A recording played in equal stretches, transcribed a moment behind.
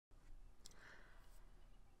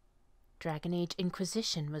Dragon Age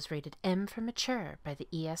Inquisition was rated M for mature by the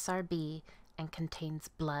ESRB and contains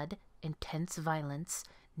blood, intense violence,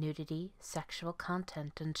 nudity, sexual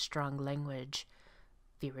content, and strong language.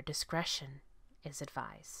 Viewer discretion is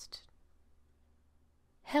advised.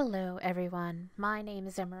 Hello everyone, my name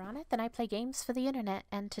is Amaronith and I play games for the internet,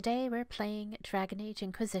 and today we're playing Dragon Age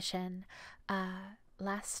Inquisition.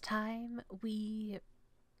 Last time we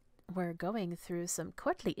were going through some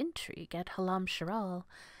courtly intrigue at Halamshiral,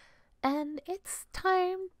 and it's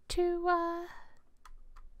time to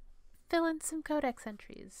fill in some Codex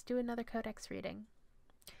entries, do another Codex reading.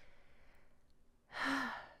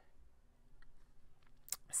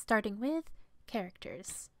 Starting with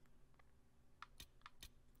characters.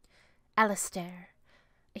 Alistair.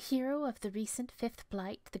 A hero of the recent Fifth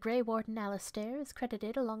Blight, the Grey Warden Alistair is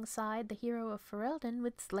credited alongside the hero of Ferelden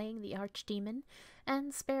with slaying the Archdemon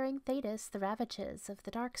and sparing Thedas the ravages of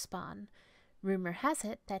the Darkspawn. Rumor has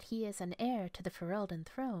it that he is an heir to the Ferelden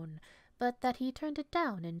throne, but that he turned it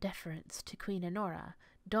down in deference to Queen Enora,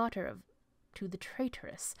 daughter to the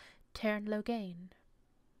traitorous Tern Loghain.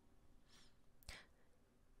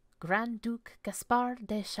 Grand Duke Gaspard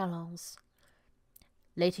de Chalons.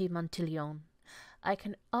 Lady Montilion. I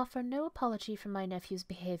can offer no apology for my nephew's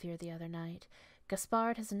behavior the other night.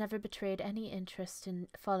 Gaspard has never betrayed any interest in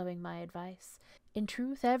following my advice. In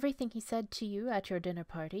truth, everything he said to you at your dinner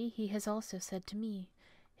party, he has also said to me.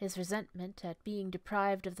 His resentment at being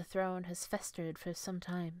deprived of the throne has festered for some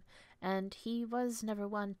time, and he was never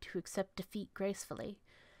one to accept defeat gracefully.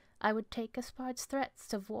 I would take Gaspard's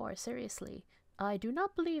threats of war seriously. I do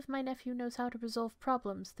not believe my nephew knows how to resolve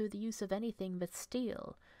problems through the use of anything but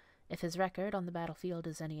steel. If his record on the battlefield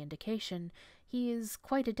is any indication, he is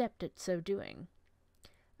quite adept at so doing.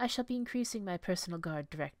 I shall be increasing my personal guard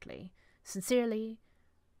directly. Sincerely,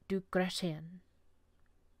 Duke Gratien.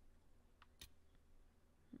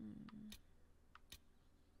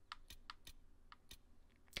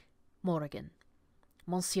 Morrigan.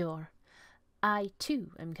 Monsieur, I,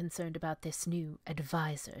 too, am concerned about this new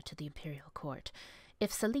advisor to the Imperial Court.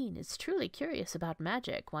 If Celene is truly curious about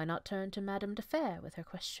magic, why not turn to Madame de Fer with her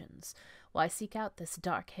questions? Why seek out this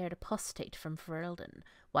dark-haired apostate from Ferelden?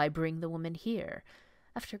 Why bring the woman here?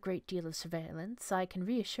 After a great deal of surveillance, I can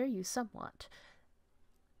reassure you somewhat.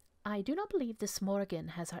 I do not believe this Morrigan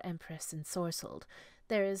has our Empress ensorcelled.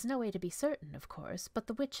 There is no way to be certain, of course, but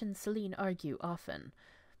the witch and Celene argue often.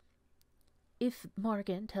 If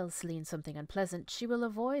Morrigan tells Celene something unpleasant, she will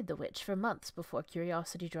avoid the witch for months before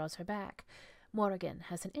curiosity draws her back. Morrigan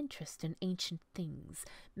has an interest in ancient things,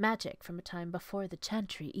 magic from a time before the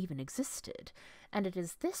Chantry even existed, and it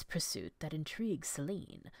is this pursuit that intrigues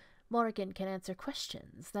Celene. Morrigan can answer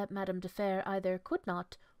questions that Madame de Fer either could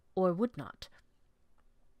not or would not.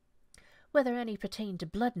 Whether any pertain to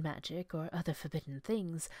blood magic or other forbidden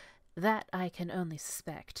things, that I can only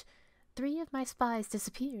suspect. 3 of my spies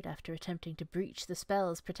disappeared after attempting to breach the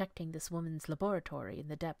spells protecting this woman's laboratory in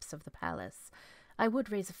the depths of the palace. I would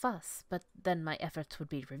raise a fuss, but then my efforts would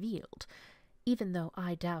be revealed, even though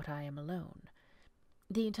I doubt I am alone.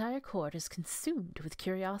 The entire court is consumed with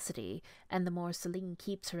curiosity, and the more Celene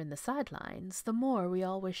keeps her in the sidelines, the more we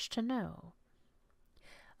all wish to know.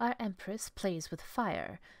 Our Empress plays with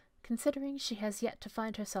fire. Considering she has yet to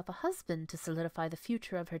find herself a husband to solidify the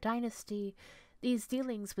future of her dynasty, these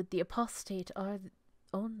dealings with the apostate are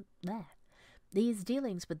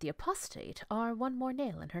one more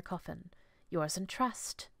nail in her coffin. Yours in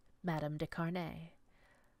trust, Madame de Carnay.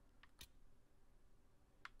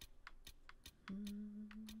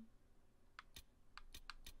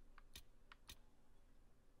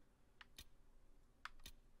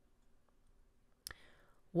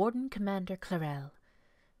 Warden-Commander Clarel.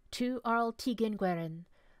 To Arl Tegan Guerin.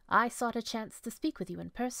 I sought a chance to speak with you in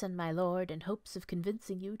person, my lord, in hopes of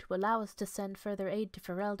convincing you to allow us to send further aid to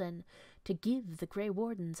Ferelden, to give the Grey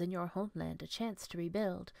Wardens in your homeland a chance to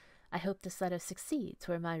rebuild. I hope this letter succeeds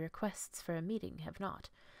where my requests for a meeting have not.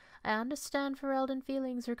 I understand Ferelden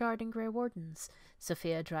feelings regarding Grey Wardens.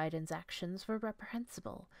 Sophia Dryden's actions were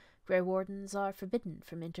reprehensible. Grey Wardens are forbidden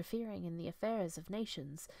from interfering in the affairs of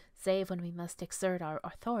nations, save when we must exert our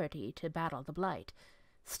authority to battle the Blight.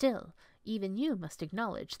 Still, even you must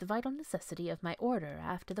acknowledge the vital necessity of my order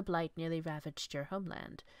after the Blight nearly ravaged your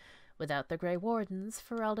homeland. Without the Grey Wardens,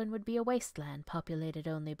 Ferelden would be a wasteland populated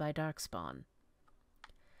only by Darkspawn.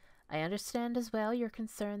 I understand as well your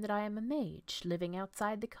concern that I am a mage, living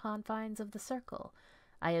outside the confines of the Circle.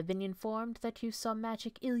 I have been informed that you saw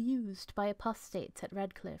magic ill-used by apostates at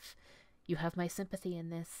Redcliffe. You have my sympathy in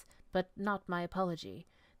this, but not my apology.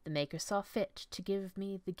 The Maker saw fit to give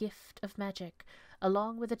me the gift of magic,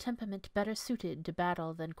 along with a temperament better suited to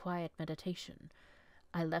battle than quiet meditation.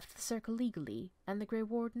 I left the circle legally, and the Grey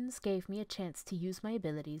Wardens gave me a chance to use my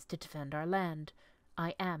abilities to defend our land.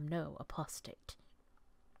 I am no apostate.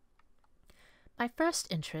 My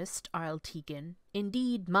first interest, Arl Tegan,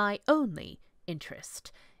 indeed my only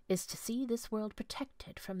interest, is to see this world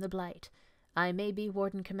protected from the Blight. I may be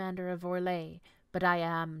Warden-Commander of Orlais, but I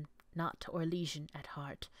am not Orlesian at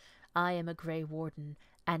heart. I am a Grey Warden,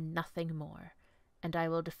 and nothing more, and I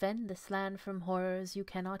will defend this land from horrors you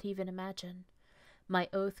cannot even imagine. My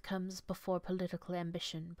oath comes before political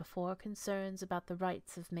ambition, before concerns about the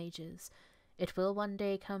rights of mages. It will one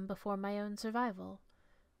day come before my own survival.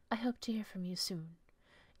 I hope to hear from you soon.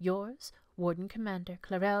 Yours, Warden-Commander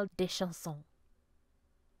Clarel de Chalons.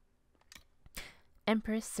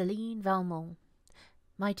 Empress Celene Valmont.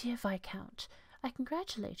 My dear Viscount, I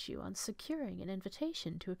congratulate you on securing an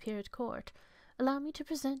invitation to appear at court. Allow me to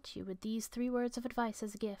present you with these 3 words of advice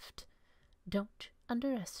as a gift. Don't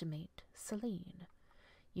underestimate Celene.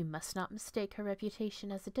 You must not mistake her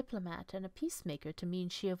reputation as a diplomat and a peacemaker to mean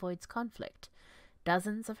she avoids conflict.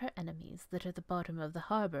 Dozens of her enemies litter the bottom of the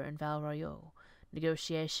harbor in Val Royeaux.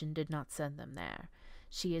 Negotiation did not send them there.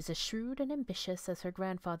 She is as shrewd and ambitious as her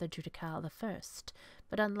grandfather Judical I,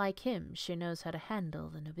 but unlike him, she knows how to handle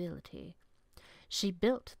the nobility. She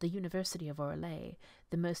built the University of Orlais,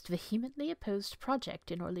 the most vehemently opposed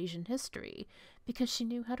project in Orlesian history, because she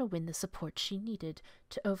knew how to win the support she needed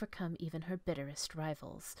to overcome even her bitterest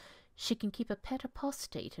rivals. She can keep a pet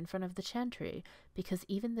apostate in front of the chantry, because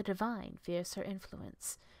even the divine fears her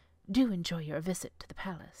influence. Do enjoy your visit to the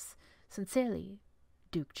palace. Sincerely,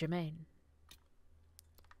 Duke Germain.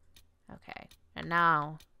 Okay, and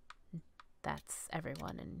now that's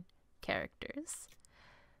everyone in characters.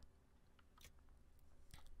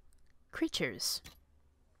 Creatures.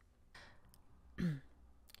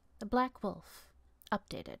 The Black Wolf.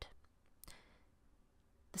 Updated.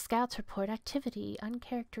 The scouts report activity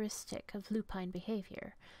uncharacteristic of lupine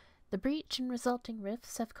behavior. The breach and resulting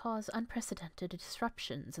rifts have caused unprecedented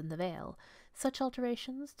disruptions in the Vale. Such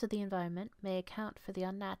alterations to the environment may account for the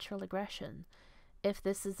unnatural aggression. If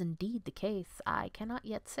this is indeed the case, I cannot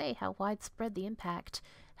yet say how widespread the impact.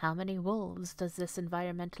 How many wolves does this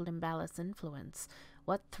environmental imbalance influence?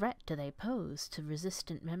 What threat do they pose to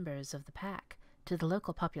resistant members of the pack, to the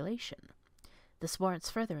local population? This warrants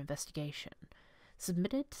further investigation.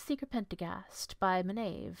 Submitted to Seeker Pentagast by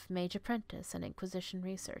Manave, Mage Apprentice and Inquisition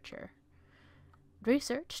Researcher.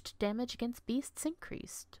 Researched, damage against beasts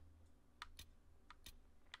increased.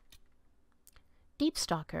 Deep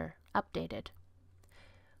Stalker, updated.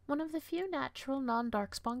 One of the few natural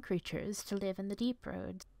non-darkspawn creatures to live in the Deep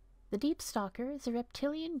Roads. The Deep Stalker is a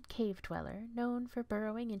reptilian cave dweller known for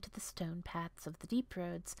burrowing into the stone paths of the Deep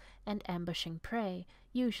Roads and ambushing prey,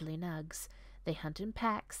 usually nugs. They hunt in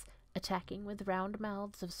packs, attacking with round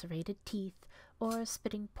mouths of serrated teeth or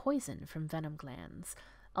spitting poison from venom glands.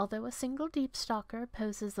 Although a single Deep Stalker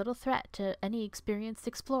poses little threat to any experienced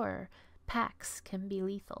explorer, packs can be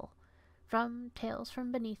lethal. From Tales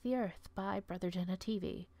from Beneath the Earth by Brother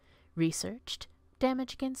Genetivi. Researched,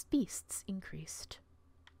 damage against beasts increased.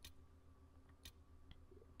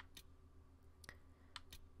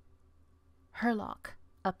 Hurlock,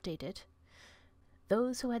 updated.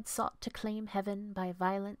 Those who had sought to claim heaven by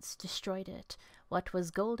violence destroyed it. What was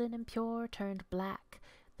golden and pure turned black.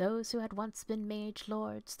 Those who had once been mage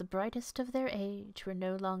lords, the brightest of their age, were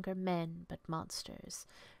no longer men but monsters.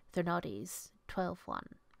 Thernodes 12:1.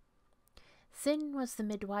 Sin was the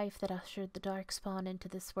midwife that ushered the darkspawn into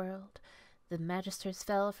this world. The magisters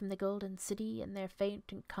fell from the golden city, and their fate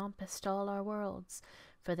encompassed all our worlds,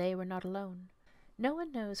 for they were not alone. No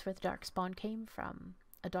one knows where the darkspawn came from.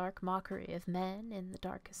 A dark mockery of men. In the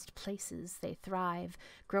darkest places they thrive,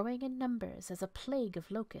 growing in numbers as a plague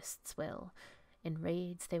of locusts will. In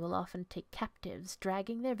raids they will often take captives,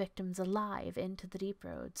 dragging their victims alive into the Deep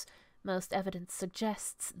Roads. Most evidence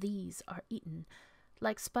suggests these are eaten.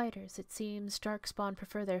 Like spiders, it seems darkspawn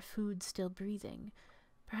prefer their food still breathing.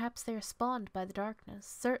 Perhaps they are spawned by the darkness.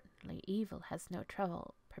 Certainly evil has no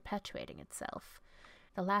trouble perpetuating itself.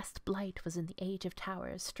 The last blight was in the Age of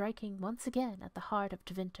Towers, striking once again at the heart of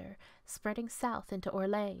Tevinter, spreading south into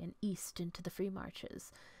Orlais and east into the Free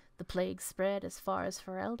Marches. The plague spread as far as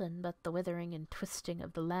Ferelden, but the withering and twisting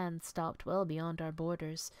of the land stopped well beyond our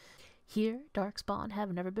borders. Here, darkspawn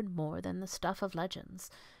have never been more than the stuff of legends.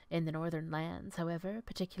 In the northern lands, however,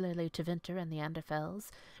 particularly Tevinter and the Anderfels,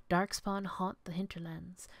 darkspawn haunt the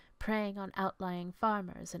hinterlands, preying on outlying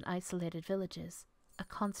farmers and isolated villages, a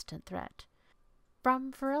constant threat.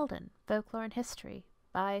 From Ferelden, Folklore and History,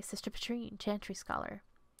 by Sister Petrine, Chantry Scholar.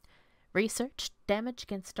 Researched, damage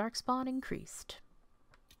against darkspawn increased.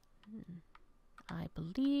 I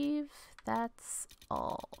believe That's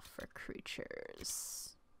all for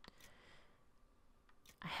creatures.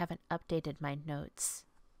 I haven't updated my notes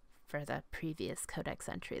for the previous Codex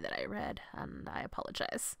entry that I read, and I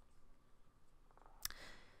apologize.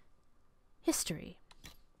 History.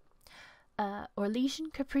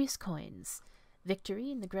 Orlesian Caprice coins.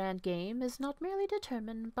 Victory in the grand game is not merely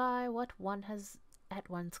determined by what one has at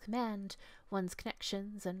one's command, one's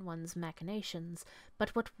connections, and one's machinations,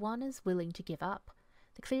 but what one is willing to give up.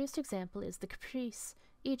 The clearest example is the Caprice.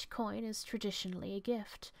 Each coin is traditionally a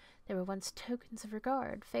gift. They were once tokens of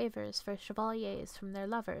regard, favors for chevaliers from their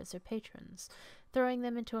lovers or patrons. Throwing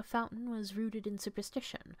them into a fountain was rooted in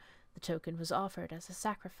superstition. The token was offered as a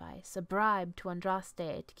sacrifice, a bribe to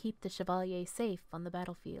Andraste to keep the chevalier safe on the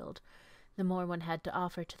battlefield. The more one had to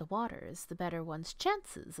offer to the waters, the better one's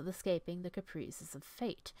chances of escaping the caprices of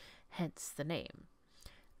fate, hence the name.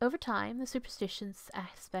 Over time, the superstitions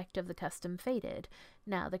aspect of the custom faded.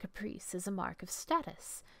 Now the caprice is a mark of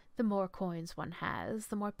status. The more coins one has,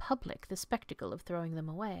 the more public the spectacle of throwing them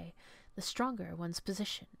away, the stronger one's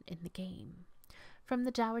position in the game. From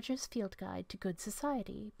the Dowager's Field Guide to Good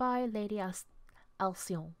Society by Lady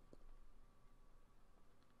Alcyon.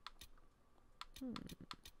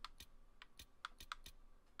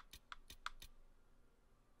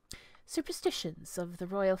 Superstitions of the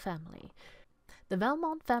royal family. The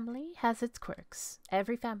Valmont family has its quirks.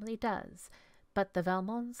 Every family does. But the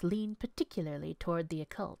Valmonts lean particularly toward the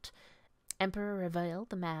occult. Emperor Reveil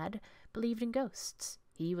the Mad believed in ghosts.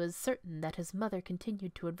 He was certain that his mother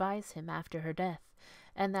continued to advise him after her death,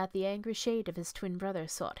 and that the angry shade of his twin brother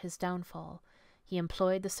sought his downfall. He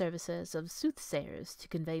employed the services of soothsayers to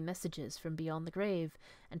convey messages from beyond the grave,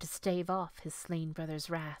 and to stave off his slain brother's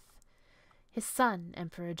wrath. His son,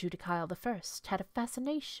 Emperor Judicial I, had a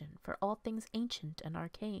fascination for all things ancient and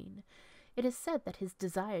arcane. It is said that his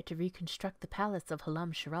desire to reconstruct the palace of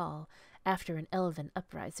Halamshiral, after an elven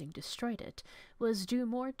uprising destroyed it, was due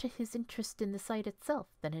more to his interest in the site itself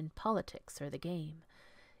than in politics or the game.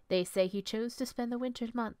 They say he chose to spend the winter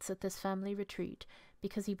months at this family retreat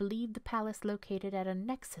because he believed the palace located at a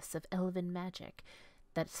nexus of elven magic,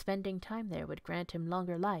 that spending time there would grant him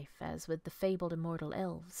longer life, as with the fabled immortal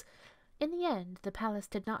elves. In the end, the palace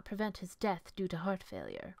did not prevent his death due to heart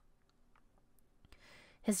failure.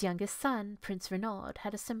 His youngest son, Prince Renaud,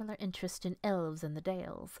 had a similar interest in elves and the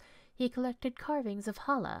Dales. He collected carvings of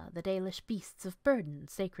Hala, the Dalish beasts of burden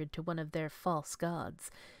sacred to one of their false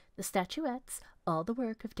gods. The statuettes, all the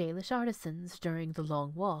work of Dalish artisans during the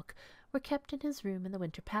Long Walk, were kept in his room in the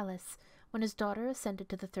Winter Palace. When his daughter ascended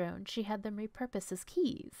to the throne, she had them repurposed as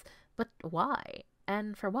keys. But why?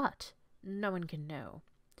 And for what? No one can know.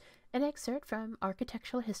 An excerpt from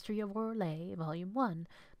Architectural History of Orlais, Volume 1,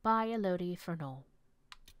 by Elodie Fernald.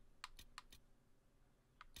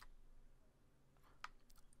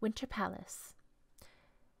 Winter Palace.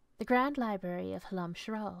 The Grand Library of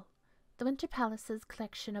Halamshiral. The Winter Palace's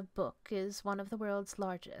collection of book is one of the world's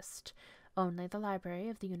largest. Only the library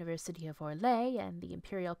of the University of Orlais and the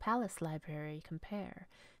Imperial Palace Library compare.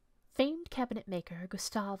 Famed cabinet maker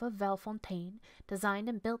Gustave of Valfontaine designed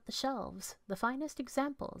and built the shelves, the finest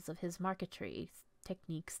examples of his marquetry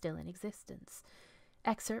technique still in existence.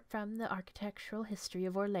 Excerpt from the Architectural History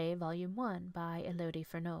of Orlais, Volume 1, by Elodie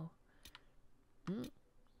Fernald.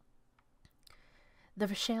 The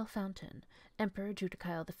Rochelle Fountain. Emperor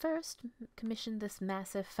Judicial I commissioned this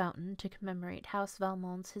massive fountain to commemorate House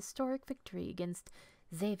Valmont's historic victory against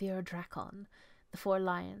Xavier Dracon. The 4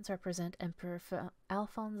 lions represent Emperor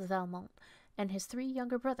Alphonse Valmont and his 3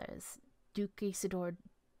 younger brothers, Duke Isidore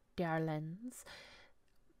d'Arlens,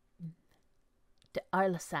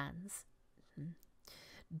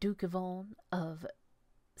 Duke Yvon of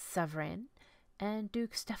Savarin, and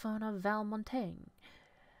Duke Stefan of Valmontaigne,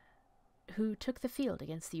 who took the field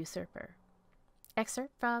against the usurper.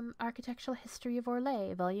 Excerpt from Architectural History of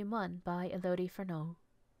Orlais, Volume 1, by Elodie Fernald.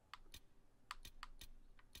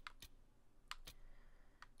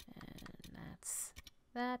 And that's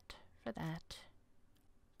that for that.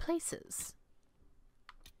 Places.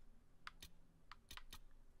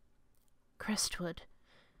 Crestwood.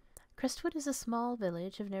 Crestwood is a small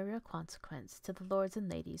village of no real consequence to the lords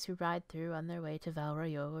and ladies who ride through on their way to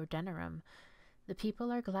Valroyot or Denerim. The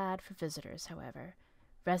people are glad for visitors, however.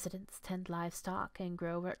 Residents tend livestock and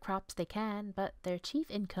grow what crops they can, but their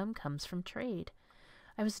chief income comes from trade.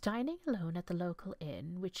 I was dining alone at the local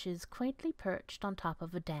inn, which is quaintly perched on top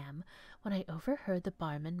of a dam, when I overheard the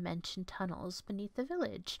barman mention tunnels beneath the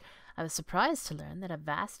village. I was surprised to learn that a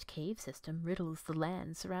vast cave system riddles the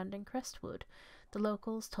land surrounding Crestwood. The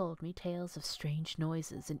locals told me tales of strange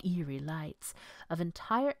noises and eerie lights, of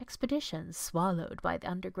entire expeditions swallowed by the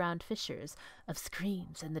underground fissures, of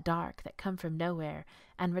screams in the dark that come from nowhere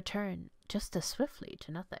and return just as swiftly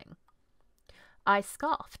to nothing. I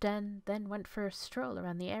scoffed and then went for a stroll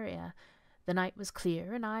around the area. The night was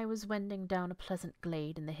clear, and I was wending down a pleasant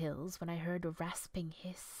glade in the hills when I heard a rasping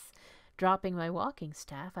hiss. Dropping my walking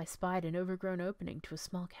staff, I spied an overgrown opening to a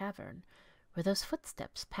small cavern. Were those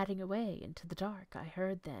footsteps padding away into the dark I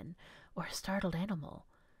heard then, or a startled animal?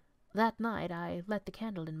 That night I let the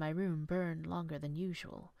candle in my room burn longer than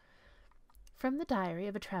usual. From the diary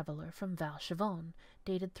of a traveller from Valmont,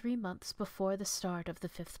 dated 3 months before the start of the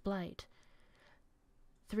 5th Blight.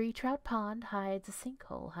 Three Trout Pond hides a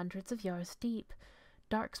sinkhole hundreds of yards deep.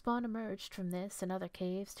 Darkspawn emerged from this and other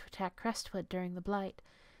caves to attack Crestwood during the Blight.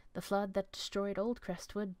 The flood that destroyed old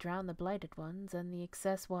Crestwood drowned the blighted ones, and the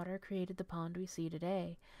excess water created the pond we see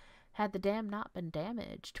today. Had the dam not been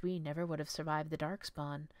damaged, we never would have survived the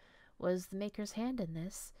Darkspawn. Was the Maker's hand in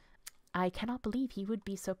this? I cannot believe he would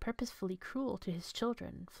be so purposefully cruel to his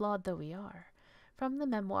children, flawed though we are. From the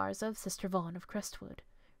memoirs of Sister Vaughan of Crestwood.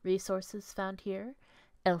 Resources found here: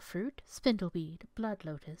 elfroot, spindleweed, blood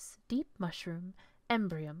lotus, deep mushroom,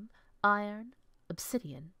 embryum, iron,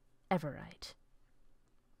 obsidian, everite.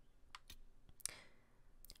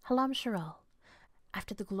 Halamshiral.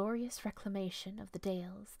 After the glorious reclamation of the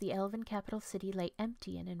Dales, the elven capital city lay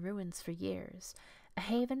empty and in ruins for years, a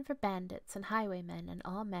haven for bandits and highwaymen and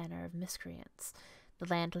all manner of miscreants. The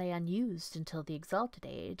land lay unused until the Exalted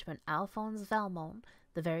Age, when Alphonse Valmont,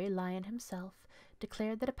 the very lion himself,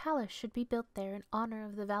 declared that a palace should be built there in honor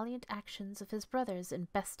of the valiant actions of his brothers in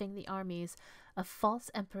besting the armies of false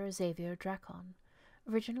Emperor Xavier Dracon.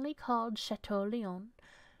 Originally called Chateau Lion,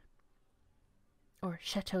 or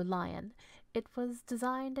Chateau Lion, it was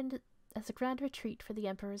designed as a grand retreat for the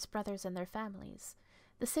Emperor's brothers and their families.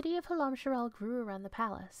 The city of Halamshiral grew around the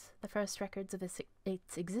palace. The first records of its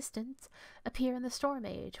existence appear in the Storm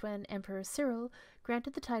Age, when Emperor Cyril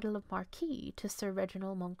granted the title of Marquis to Sir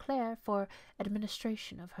Reginald Montclair for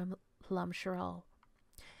administration of Halamshiral.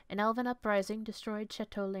 An elven uprising destroyed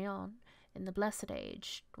Chateau Lion. In the Blessed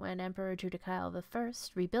Age, when Emperor Judicael I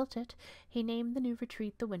rebuilt it, he named the new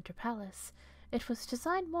retreat the Winter Palace. It was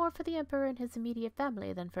designed more for the Emperor and his immediate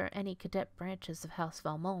family than for any cadet branches of House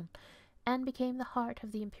Valmont, and became the heart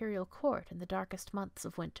of the imperial court in the darkest months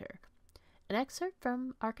of winter. An excerpt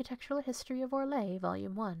from Architectural History of Orlais,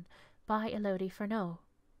 Volume 1, by Elodie Fernot.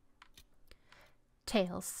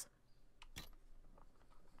 Tales.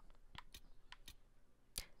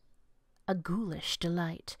 A Ghoulish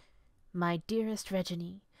Delight. My dearest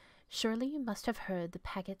Reginy, surely you must have heard the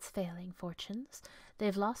Pagets' failing fortunes.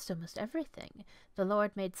 They've lost almost everything. The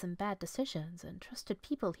Lord made some bad decisions and trusted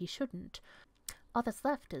people he shouldn't. All that's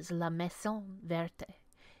left is La Maison Verte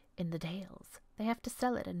in the Dales. They have to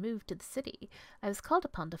sell it and move to the city. I was called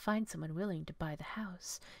upon to find someone willing to buy the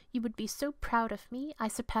house. You would be so proud of me. I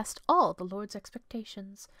surpassed all the Lord's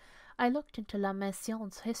expectations. I looked into La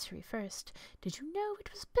Maison's history first. Did you know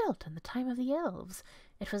it was built in the time of the elves?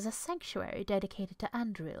 It was a sanctuary dedicated to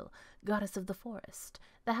Andril, goddess of the forest.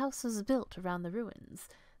 The house was built around the ruins.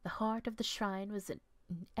 The heart of the shrine was an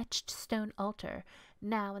etched stone altar,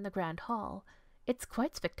 now in the grand hall. It's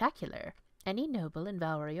quite spectacular. Any noble in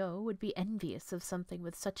Valrio would be envious of something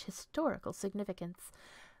with such historical significance.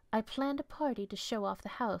 I planned a party to show off the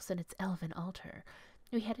house and its elven altar.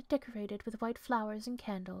 We had it decorated with white flowers and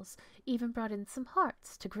candles, even brought in some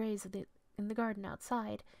hearts to graze in the garden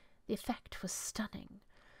outside. The effect was stunning.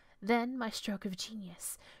 Then my stroke of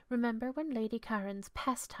genius. Remember when Lady Karen's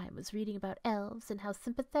pastime was reading about elves and how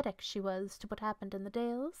sympathetic she was to what happened in the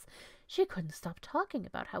Dales? She couldn't stop talking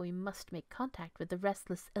about how we must make contact with the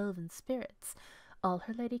restless elven spirits. All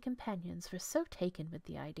her lady companions were so taken with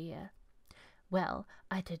the idea. Well,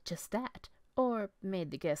 I did just that, or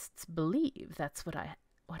made the guests believe that's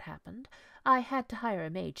what happened. I had to hire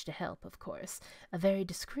a mage to help, of course, a very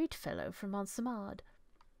discreet fellow from Montsamad.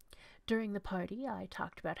 During the party, I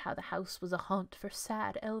talked about how the house was a haunt for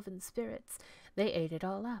sad elven spirits. They ate it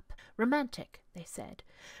all up. Romantic, they said.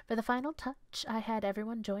 For the final touch, I had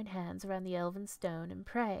everyone join hands around the elven stone and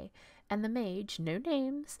pray, and the mage, no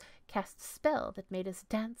names, cast a spell that made us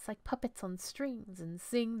dance like puppets on strings and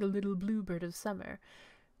sing the little bluebird of summer.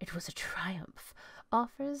 It was a triumph.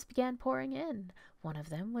 Offers began pouring in. One of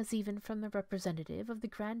them was even from the representative of the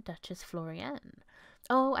Grand Duchess Floriane.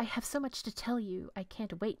 Oh, I have so much to tell you, I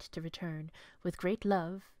can't wait to return. With great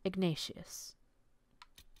love, Ignatius.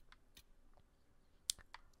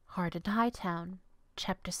 Hard in Hightown,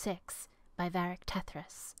 Chapter 6, by Varric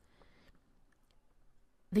Tethras.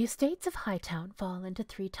 The estates of Hightown fall into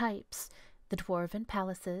 3 types. The dwarven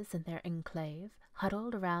palaces in their enclave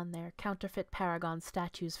huddled around their counterfeit paragon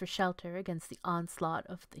statues for shelter against the onslaught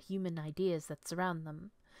of the human ideas that surround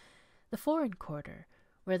them. The foreign quarter,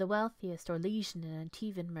 where the wealthiest Orlesian and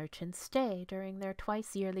Antivan merchants stay during their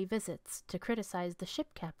twice-yearly visits to criticize the ship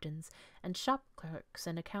captains and shop clerks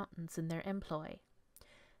and accountants in their employ.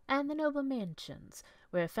 And the noble mansions,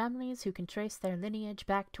 where families who can trace their lineage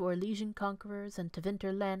back to Orlesian conquerors and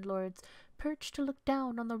Tevinter landlords perch to look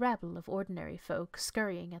down on the rabble of ordinary folk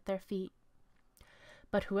scurrying at their feet.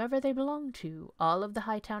 But whoever they belong to, all of the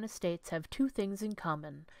Hightown estates have two things in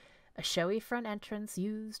common: a showy front entrance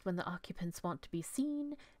used when the occupants want to be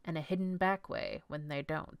seen, and a hidden back way when they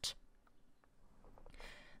don't.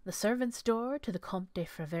 The servants' door to the Comte de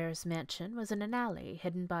Frevere's mansion was in an alley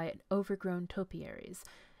hidden by overgrown topiaries.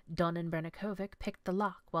 Donan Brenikovic picked the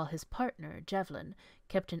lock while his partner, Jevlin,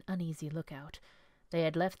 kept an uneasy lookout. They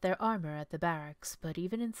had left their armor at the barracks, but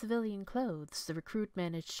even in civilian clothes, the recruit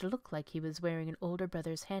managed to look like he was wearing an older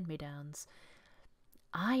brother's hand-me-downs.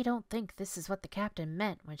 "I don't think this is what the captain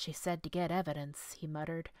meant when she said to get evidence," he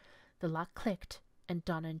muttered. The lock clicked, and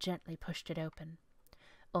Donan gently pushed it open.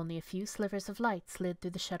 Only a few slivers of light slid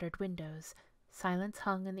through the shuttered windows. Silence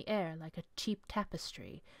hung in the air like a cheap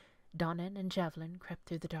tapestry. Donan and Jevlin crept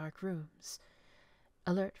through the dark rooms,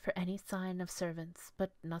 alert for any sign of servants,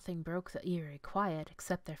 but nothing broke the eerie quiet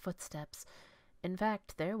except their footsteps. In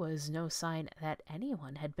fact, there was no sign that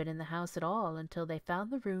anyone had been in the house at all until they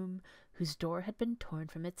found the room whose door had been torn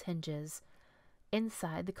from its hinges.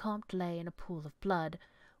 Inside, the Comte lay in a pool of blood,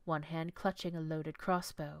 one hand clutching a loaded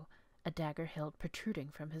crossbow, a dagger hilt protruding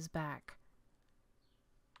from his back.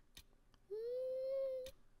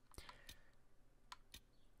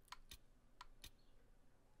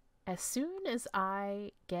 As soon as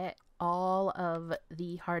I get all of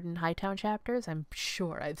the Hardened Hightown chapters, I'm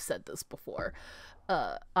sure I've said this before,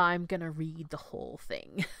 I'm gonna read the whole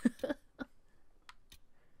thing.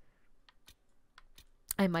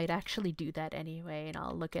 I might actually do that anyway, and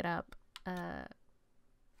I'll look it up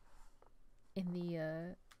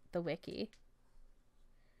in the wiki.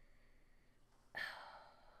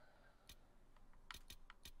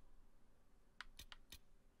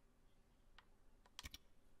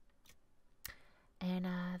 And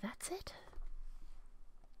that's it.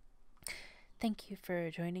 Thank you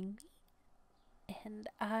for joining me, and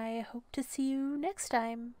I hope to see you next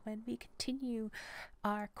time when we continue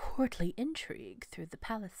our courtly intrigue through the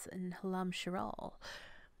palace in Halamshiral.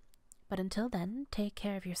 But until then, take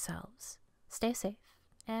care of yourselves, stay safe,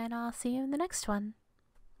 and I'll see you in the next one.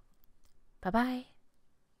 Bye-bye.